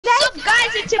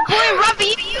it's your boy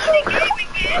Robbie.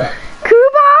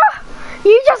 Kuba,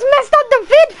 you just messed up the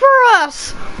vid for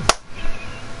us.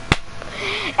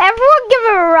 Everyone give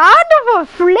a round of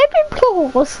flipping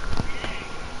applause.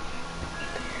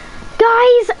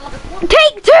 Guys,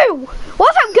 take two.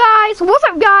 What's up, guys? What's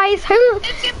up, guys? Who?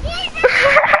 It's your boy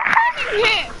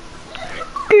here.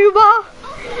 Kuba,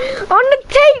 on the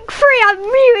take 3, I'm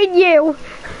muting you.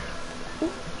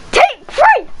 Take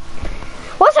 3.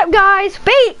 What's up, guys?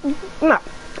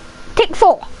 Take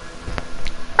 4.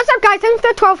 What's up, guys? Thanks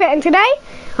for 12 hitting today.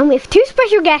 I'm with 2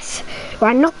 special guests. But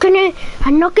I'm not gonna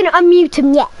unmute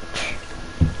them yet.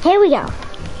 Here we go.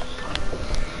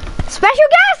 Special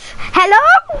guest, hello.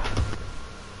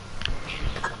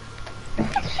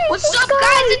 What's up,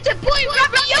 guys? It's your boy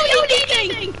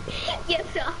Robbie. Yes,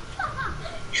 sir.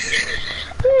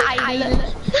 I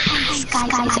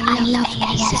love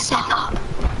ASMR.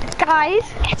 Guys,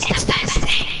 It's your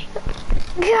birthday.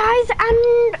 guys, and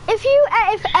if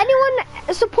anyone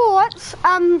supports,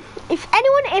 if any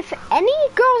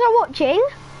girls are watching,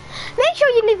 make sure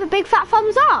you leave a big fat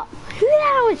thumbs up. Who the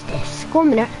hell is this? 1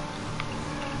 minute.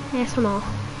 ASMR.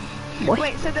 Boy.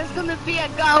 Wait, so there's gonna be a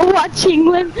girl watching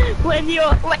when you're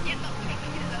not picking it up.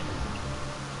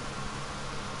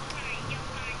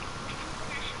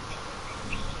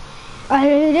 I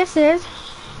don't know who this is.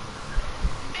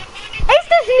 It's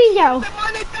this Leo.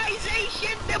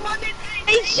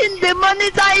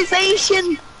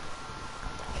 Demonetization.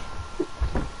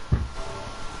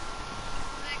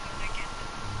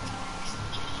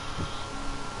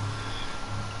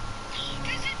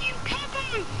 There's a new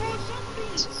cover for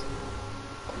zombies.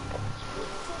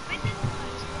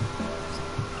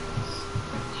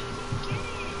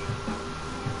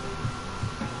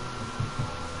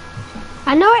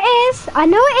 I know it is. I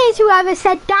know it is whoever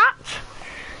said that.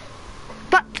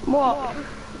 But What?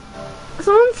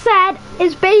 someone said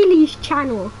it's Bailey's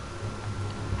channel.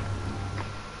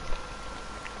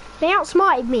 They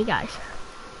outsmarted me, guys.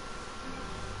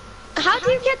 How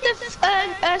do you get the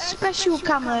special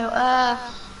camo?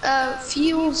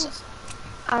 Fuels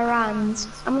around.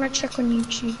 I'm gonna check on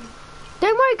YouTube.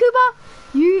 Don't worry, Kuba.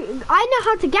 I know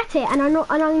how to get it, and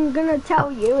I'm gonna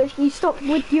tell you if you stop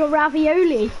with your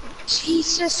ravioli.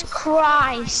 Jesus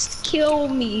Christ, kill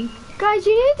me. Guys,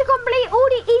 you need to complete all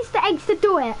the Easter eggs to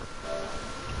do it.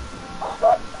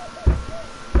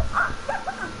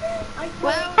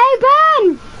 Well, Hey,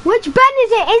 Ben! Which Ben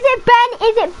is it? Is it Ben?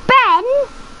 Is it Ben?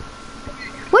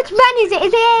 Which Ben is it?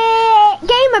 Is it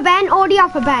Gamer Ben or the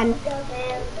other Ben?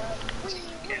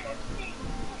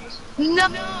 no.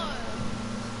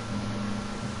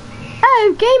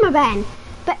 Oh, Gamer Ben.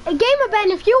 But Gamer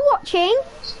Ben, if you're watching,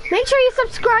 make sure you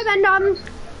subscribe and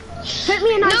put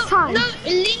me a nice time. No,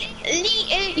 Lee,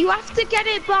 you have to get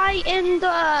it by in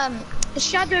the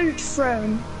Shadowed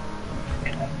Throne.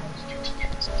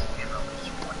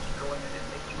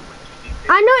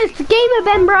 I know it's Gamer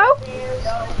Ben, bro.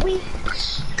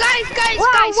 Guys,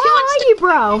 Wow, guys, where are you,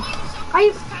 bro? Are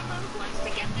you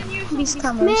Please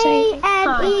come on, Me say and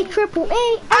hi. E triple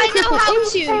E? I know how E,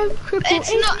 to. triple E.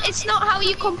 It's not how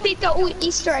you complete the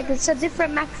Easter egg. It's a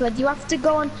different method. You have to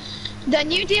go on the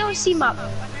new DLC map.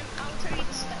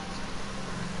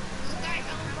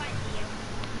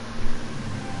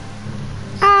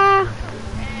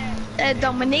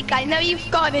 Dominic, I know you've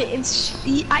got it.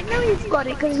 I know you've got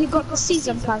it because you got the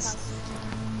season pass.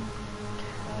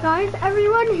 Guys,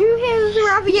 everyone, who hears You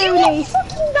ravioli? are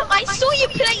fucking dumb. I saw you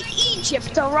played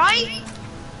Egypt, alright?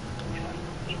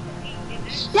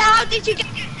 Now, how did you get?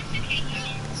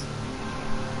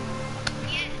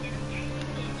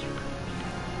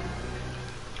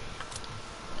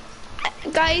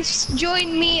 Guys,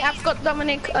 join me. I've got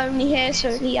Dominic only here,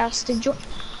 so he has to join.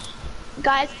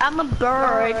 Guys, I'm a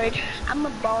bird. I'm a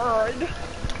bird.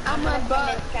 I'm a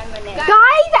bird.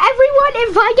 Guys, everyone,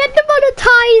 if I get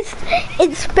demonetized,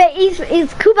 it's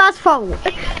Kuba's fault.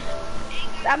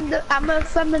 I'm a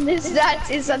feminist. That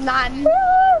is a man.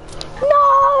 No!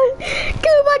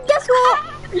 Kuba, guess what?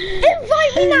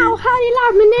 Invite me now. How do you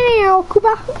like me now,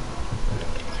 Kuba?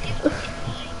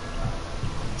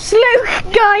 Slow,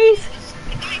 guys.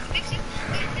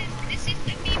 This is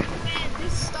the meme where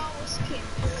this Star Wars kid.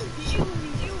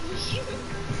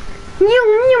 Yum,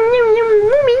 yum, yum, yum,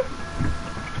 yummy.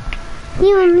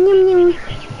 Yum, yum, yum.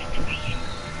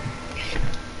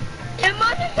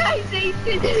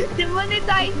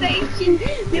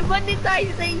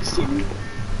 Demonetization.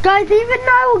 Guys, even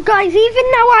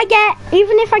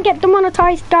if I get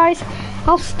demonetized, guys,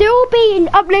 I'll still be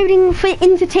uploading for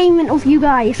entertainment of you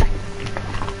guys.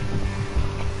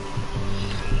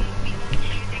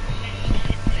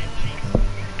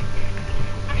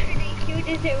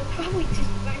 They will probably just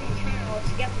run in channel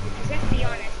altogether.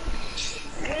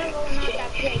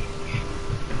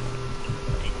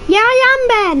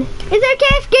 Ben? Is it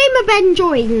okay if Gamer Ben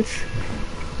joins?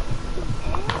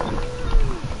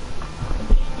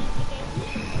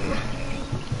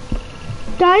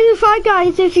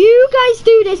 Guys, if you guys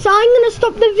do this, I'm gonna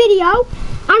stop the video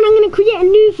and I'm gonna create a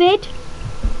new vid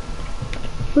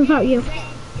without you.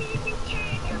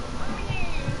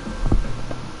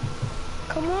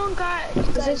 Come on, guys.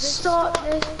 Let's start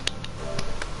this.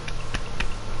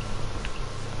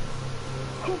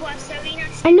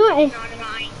 I know it is.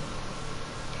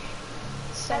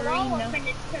 Serena.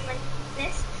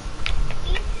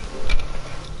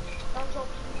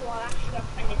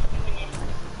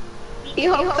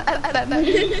 Yo,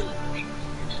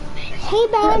 Hey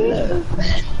Ben. Hello,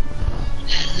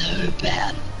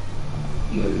 Ben.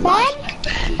 Ben?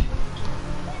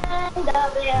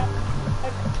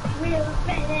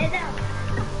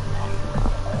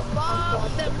 Bob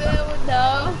the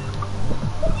Builder.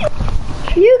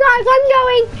 You guys, I'm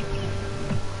going.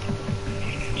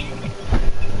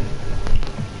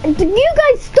 You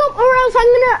guys stop or else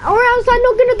I'm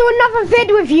not gonna do another vid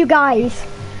with you guys.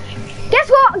 Guess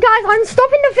what, guys? I'm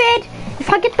stopping the vid if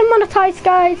I get them monetized,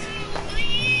 guys.